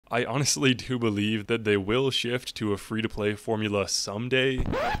I honestly do believe that they will shift to a free-to-play formula someday.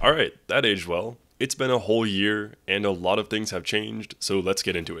 Alright, that aged well. It's been a whole year, and a lot of things have changed, so let's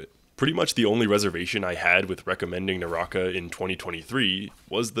get into it. Pretty much the only reservation I had with recommending Naraka in 2023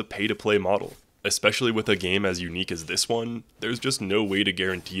 was the pay-to-play model. Especially with a game as unique as this one, there's just no way to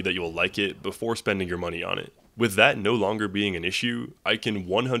guarantee that you'll like it before spending your money on it. With that no longer being an issue, I can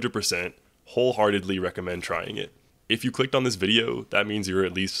 100% wholeheartedly recommend trying it. If you clicked on this video, that means you're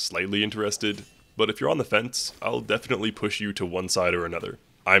at least slightly interested, but if you're on the fence, I'll definitely push you to one side or another.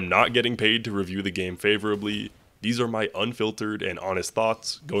 I'm not getting paid to review the game favorably. These are my unfiltered and honest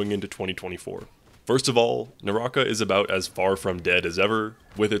thoughts going into 2024. First of all, Naraka is about as far from dead as ever,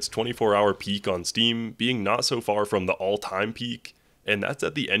 with its 24-hour peak on Steam being not so far from the all-time peak, and that's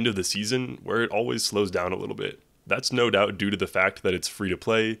at the end of the season where it always slows down a little bit. That's no doubt due to the fact that it's free to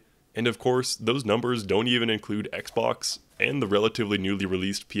play, and of course, those numbers don't even include Xbox and the relatively newly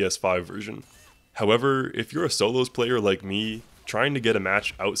released PS5 version. However, if you're a solos player like me, trying to get a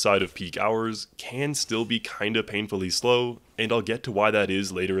match outside of peak hours can still be kinda painfully slow, and I'll get to why that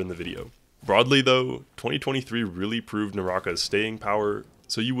is later in the video. Broadly though, 2023 really proved Naraka's staying power,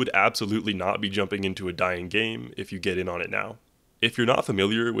 so you would absolutely not be jumping into a dying game if you get in on it now. If you're not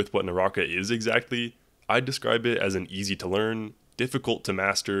familiar with what Naraka is exactly, I'd describe it as an easy to learn, difficult to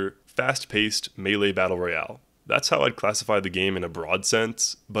master, fast-paced melee battle royale. That's how I'd classify the game in a broad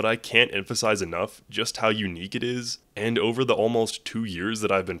sense, but I can't emphasize enough just how unique it is, and over the almost 2 years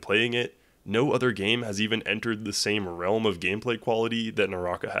that I've been playing it, no other game has even entered the same realm of gameplay quality that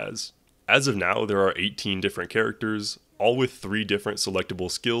Naraka has. As of now, there are 18 different characters, all with 3 different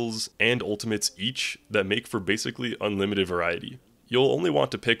selectable skills and ultimates each that make for basically unlimited variety. You'll only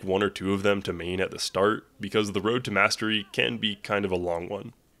want to pick 1 or 2 of them to main at the start, because the road to mastery can be kind of a long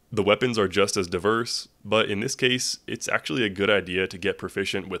one. The weapons are just as diverse, but in this case, it's actually a good idea to get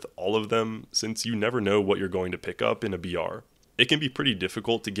proficient with all of them, since you never know what you're going to pick up in a BR. It can be pretty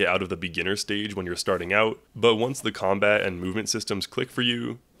difficult to get out of the beginner stage when you're starting out, but once the combat and movement systems click for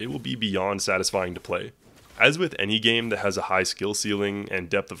you, it will be beyond satisfying to play. As with any game that has a high skill ceiling and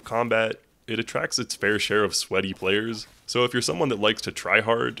depth of combat, it attracts its fair share of sweaty players, so if you're someone that likes to try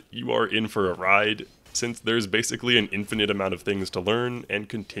hard, you are in for a ride, since there's basically an infinite amount of things to learn and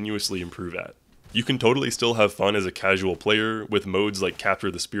continuously improve at. You can totally still have fun as a casual player with modes like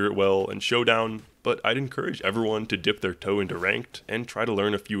Capture the Spirit Well and Showdown, but I'd encourage everyone to dip their toe into Ranked and try to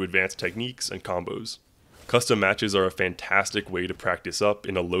learn a few advanced techniques and combos. Custom matches are a fantastic way to practice up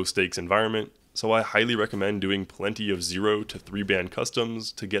in a low stakes environment, so I highly recommend doing plenty of 0 to 3-ban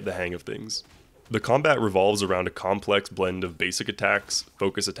customs to get the hang of things. The combat revolves around a complex blend of basic attacks,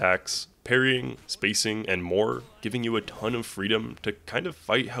 focus attacks, parrying, spacing, and more, giving you a ton of freedom to kind of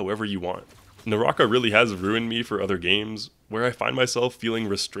fight however you want. Naraka really has ruined me for other games, where I find myself feeling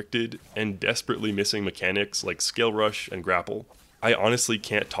restricted and desperately missing mechanics like Scale Rush and Grapple. I honestly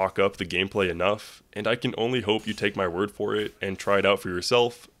can't talk up the gameplay enough, and I can only hope you take my word for it and try it out for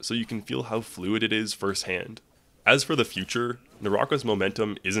yourself so you can feel how fluid it is firsthand. As for the future, Naraka's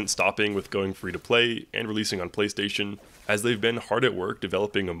momentum isn't stopping with going free to play and releasing on PlayStation, as they've been hard at work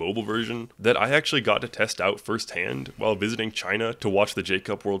developing a mobile version that I actually got to test out firsthand while visiting China to watch the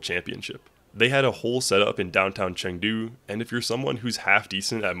J-Cup World Championship. They had a whole setup in downtown Chengdu, and if you're someone who's half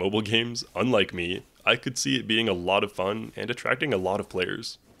decent at mobile games, unlike me, I could see it being a lot of fun and attracting a lot of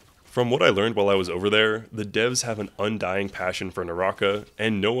players. From what I learned while I was over there, the devs have an undying passion for Naraka,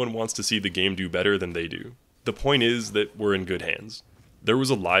 and no one wants to see the game do better than they do. The point is that we're in good hands. There was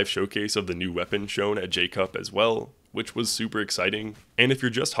a live showcase of the new weapon shown at J-Cup as well, which was super exciting, and if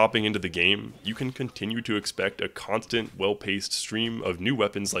you're just hopping into the game, you can continue to expect a constant, well-paced stream of new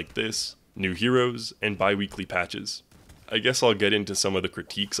weapons like this, new heroes, and bi-weekly patches. I guess I'll get into some of the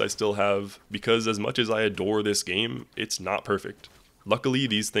critiques I still have, because as much as I adore this game, it's not perfect. Luckily,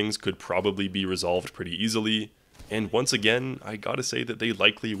 these things could probably be resolved pretty easily, and once again, I gotta say that they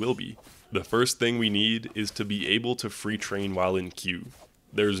likely will be. The first thing we need is to be able to free train while in queue.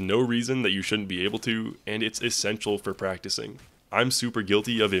 There's no reason that you shouldn't be able to, and it's essential for practicing. I'm super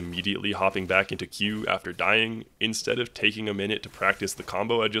guilty of immediately hopping back into queue after dying, instead of taking a minute to practice the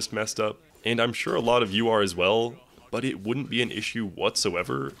combo I just messed up, and I'm sure a lot of you are as well, but it wouldn't be an issue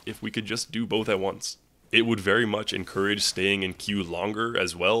whatsoever if we could just do both at once. It would very much encourage staying in queue longer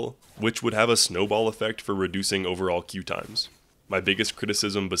as well, which would have a snowball effect for reducing overall queue times. My biggest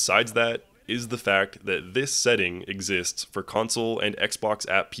criticism besides that is the fact that this setting exists for console and Xbox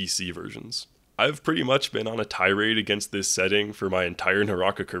app PC versions. I've pretty much been on a tirade against this setting for my entire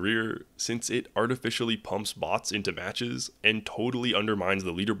Naraka career, since it artificially pumps bots into matches and totally undermines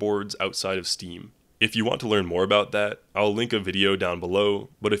the leaderboards outside of Steam. If you want to learn more about that, I'll link a video down below,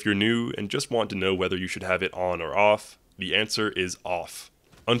 but if you're new and just want to know whether you should have it on or off, the answer is off.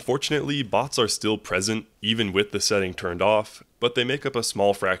 Unfortunately, bots are still present even with the setting turned off, but they make up a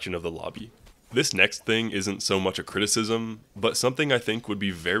small fraction of the lobby. This next thing isn't so much a criticism, but something I think would be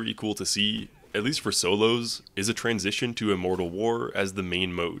very cool to see, at least for solos, is a transition to Immortal War as the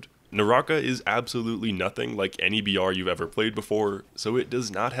main mode. Naraka is absolutely nothing like any BR you've ever played before, so it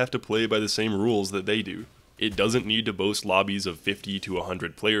does not have to play by the same rules that they do. It doesn't need to boast lobbies of 50 to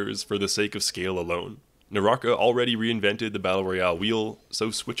 100 players for the sake of scale alone. Naraka already reinvented the Battle Royale wheel,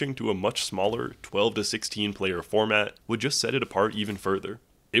 so switching to a much smaller 12 to 16 player format would just set it apart even further.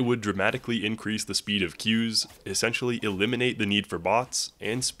 It would dramatically increase the speed of queues, essentially eliminate the need for bots,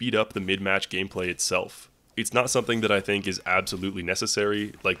 and speed up the mid-match gameplay itself. It's not something that I think is absolutely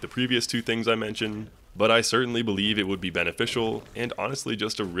necessary, like the previous two things I mentioned, but I certainly believe it would be beneficial, and honestly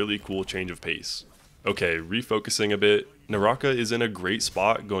just a really cool change of pace. Okay, refocusing a bit, Naraka is in a great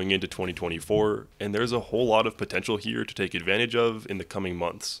spot going into 2024, and there's a whole lot of potential here to take advantage of in the coming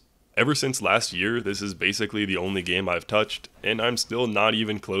months. Ever since last year, this is basically the only game I've touched, and I'm still not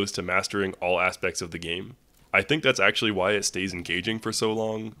even close to mastering all aspects of the game. I think that's actually why it stays engaging for so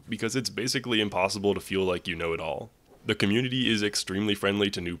long, because it's basically impossible to feel like you know it all. The community is extremely friendly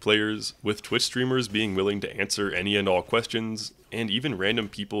to new players, with Twitch streamers being willing to answer any and all questions, and even random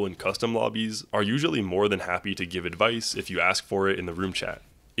people in custom lobbies are usually more than happy to give advice if you ask for it in the room chat.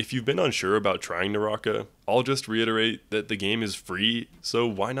 If you've been unsure about trying Naraka, I'll just reiterate that the game is free, so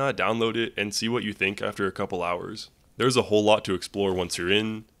why not download it and see what you think after a couple hours. There's a whole lot to explore once you're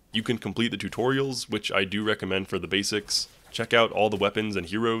in. You can complete the tutorials, which I do recommend for the basics, check out all the weapons and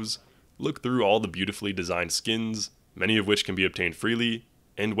heroes, look through all the beautifully designed skins, many of which can be obtained freely,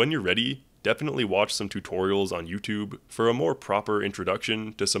 and when you're ready, definitely watch some tutorials on YouTube for a more proper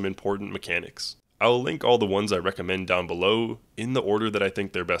introduction to some important mechanics. I'll link all the ones I recommend down below in the order that I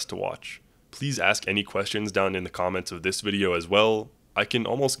think they're best to watch. Please ask any questions down in the comments of this video as well. I can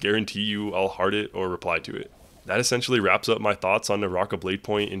almost guarantee you I'll heart it or reply to it. That essentially wraps up my thoughts on Naraka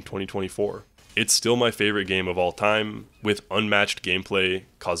Bladepoint in 2024. It's still my favorite game of all time, with unmatched gameplay,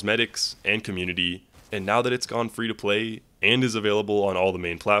 cosmetics, and community, and now that it's gone free to play and is available on all the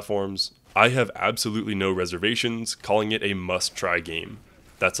main platforms, I have absolutely no reservations calling it a must-try game.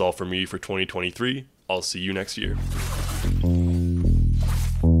 That's all for me for 2023. I'll see you next year.